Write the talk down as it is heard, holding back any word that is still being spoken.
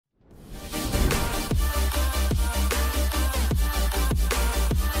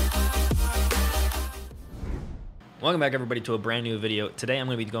Welcome back everybody to a brand new video. Today I'm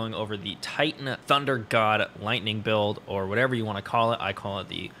going to be going over the Titan Thunder God Lightning build, or whatever you want to call it. I call it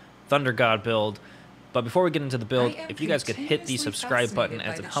the Thunder God build. But before we get into the build, if you guys could hit the subscribe button,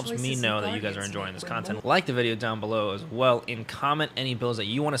 as it helps me know that you guys are enjoying this content. Like the video down below as well, and comment any builds that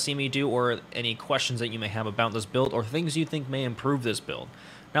you want to see me do, or any questions that you may have about this build, or things you think may improve this build.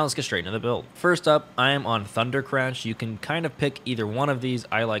 Now let's get straight into the build. First up, I am on Thunder Crash. You can kind of pick either one of these.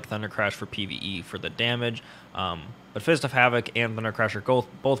 I like Thunder Crash for PvE for the damage, but Fist of Havoc and Thunder Crash are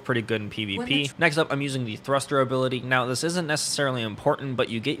both pretty good in PvP. Next up, I'm using the Thruster ability. Now this isn't necessarily important, but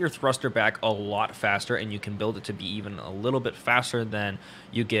you get your Thruster back a lot faster, and you can build it to be even a little bit faster than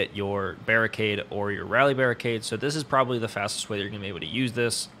you get your Barricade or your Rally Barricade, so this is probably the fastest way that you're going to be able to use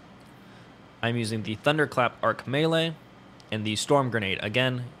this. I'm using the Thunderclap Arc Melee and the Storm Grenade.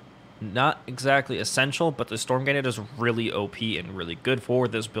 Again, not exactly essential, but the Storm Grenade is really OP and really good for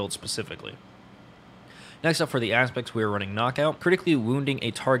this build specifically. Next up for the aspects, we are running Knockout. Critically wounding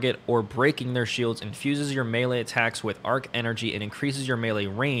a target or breaking their shields infuses your melee attacks with arc energy and increases your melee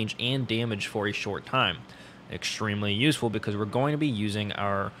range and damage for a short time. Extremely useful because we're going to be using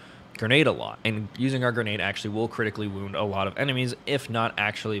our grenade a lot, and using our grenade actually will critically wound a lot of enemies, if not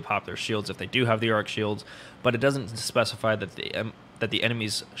actually pop their shields if they do have the arc shields, but it doesn't specify that the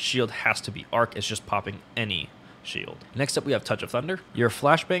enemy's shield has to be arc. It's just popping any shield. Next up, we have Touch of Thunder. Your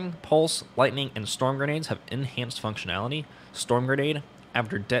Flashbang, Pulse, Lightning, and Storm Grenades have enhanced functionality. Storm Grenade,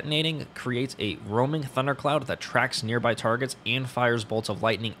 after detonating, creates a roaming thundercloud that tracks nearby targets and fires bolts of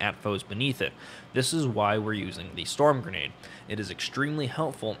lightning at foes beneath it. This is why we're using the Storm Grenade. It is extremely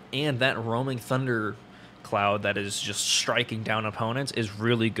helpful, and that roaming thunder cloud that is just striking down opponents is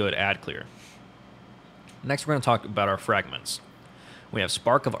really good ad clear. Next, we're going to talk about our fragments. We have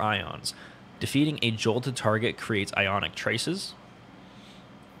Spark of Ions. Defeating a jolted target creates ionic traces.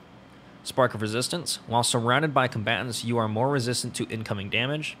 Spark of Resistance. While surrounded by combatants, you are more resistant to incoming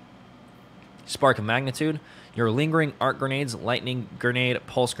damage. Spark of Magnitude. Your lingering arc grenades, lightning grenade,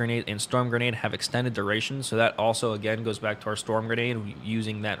 pulse grenade, and storm grenade have extended duration, so that also again goes back to our storm grenade.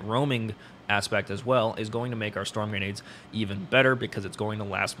 Using that roaming aspect as well is going to make our storm grenades even better because it's going to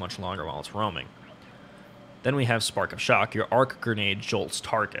last much longer while it's roaming. Then we have Spark of Shock. Your arc grenade jolts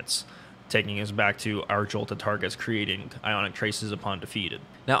targets, taking us back to our jolted targets, creating ionic traces upon defeated.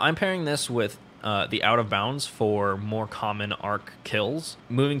 Now I'm pairing this with the Out of Bounds for more common arc kills.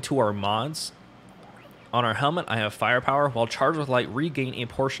 Moving to our mods, on our helmet I have Firepower. While charged with light, regain a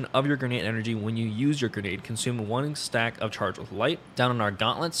portion of your grenade energy when you use your grenade. Consume 1 stack of Charged with Light. Down on our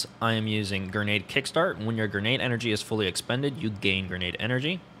gauntlets, I am using Grenade Kickstart. When your grenade energy is fully expended, you gain grenade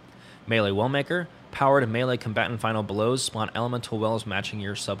energy. Melee Wellmaker. Powered melee combatant final blows spawn elemental wells matching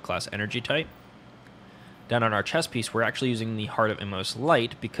your subclass energy type. Down on our chest piece, we're actually using the Heart of Inmost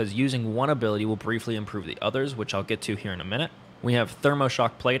Light because using one ability will briefly improve the others, which I'll get to here in a minute. We have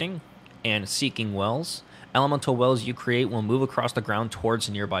Thermoshock Plating and Seeking Wells. Elemental wells you create will move across the ground towards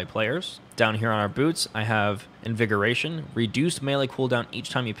nearby players. Down here on our boots, I have Invigoration. Reduced melee cooldown each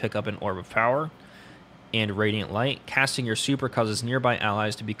time you pick up an Orb of Power. And Radiant Light. Casting your super causes nearby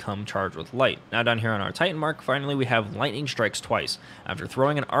allies to become charged with light. Now down here on our Titan mark, finally we have Lightning Strikes twice. After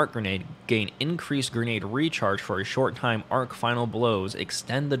throwing an arc grenade, gain increased grenade recharge for a short time. Arc final blows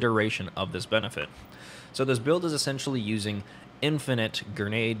extend the duration of this benefit. So this build is essentially using infinite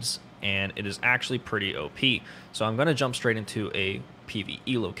grenades, and it is actually pretty OP. So I'm going to jump straight into a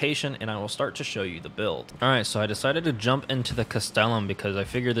PvE location, and I will start to show you the build. Alright, so I decided to jump into the Castellum because I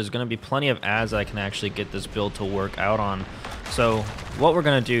figured there's going to be plenty of ads I can actually get this build to work out on. So what we're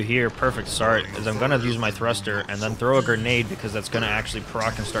going to do here, perfect start, is I'm going to use my thruster and then throw a grenade because that's going to actually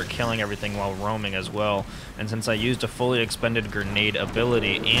proc and start killing everything while roaming as well. And since I used a fully expended grenade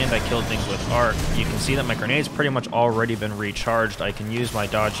ability and I killed things with arc, you can see that my grenade's pretty much already been recharged. I can use my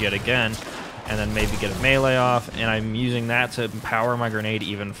dodge yet again and then maybe get a melee off, and I'm using that to power my grenade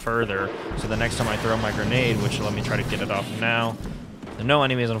even further. So the next time I throw my grenade, which let me try to get it off now. There are no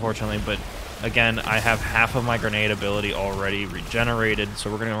enemies unfortunately, but again, I have half of my grenade ability already regenerated,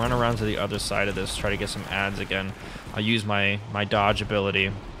 so we're going to run around to the other side of this, try to get some ads again. I'll use my dodge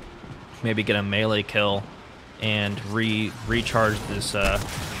ability, maybe get a melee kill, and recharge this. There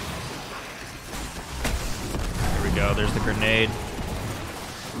we go, there's the grenade.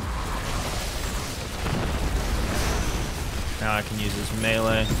 Now I can use this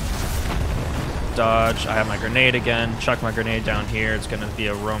melee. Dodge. I have my grenade again. Chuck my grenade down here. It's going to be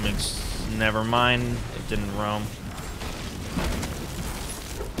a roaming... Never mind. It didn't roam.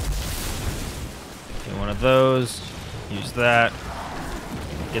 Get one of those. Use that.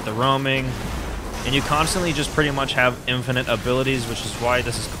 Get the roaming. And you constantly just pretty much have infinite abilities, which is why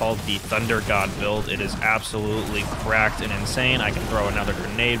this is called the Thunder God build. It is absolutely cracked and insane. I can throw another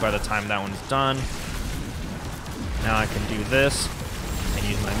grenade by the time that one's done. Now I can do this and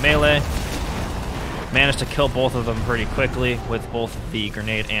use my melee. Managed to kill both of them pretty quickly with both the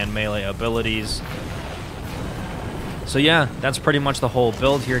grenade and melee abilities. So yeah, that's pretty much the whole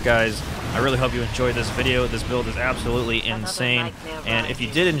build here, guys. I really hope you enjoyed this video. This build is absolutely insane. And if you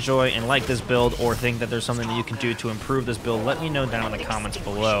did enjoy and like this build or think that there's something that you can do to improve this build, let me know down in the comments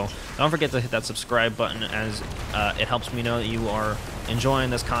below. Don't forget to hit that subscribe button, as it helps me know that you are enjoying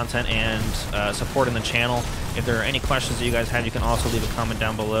this content and supporting the channel. If there are any questions that you guys have, you can also leave a comment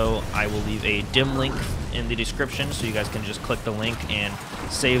down below. I will leave a dim link in the description, so you guys can just click the link and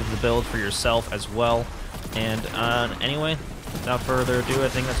save the build for yourself as well. And anyway, without further ado, I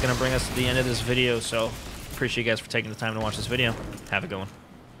think that's going to bring us to the end of this video. So appreciate you guys for taking the time to watch this video. Have a good one.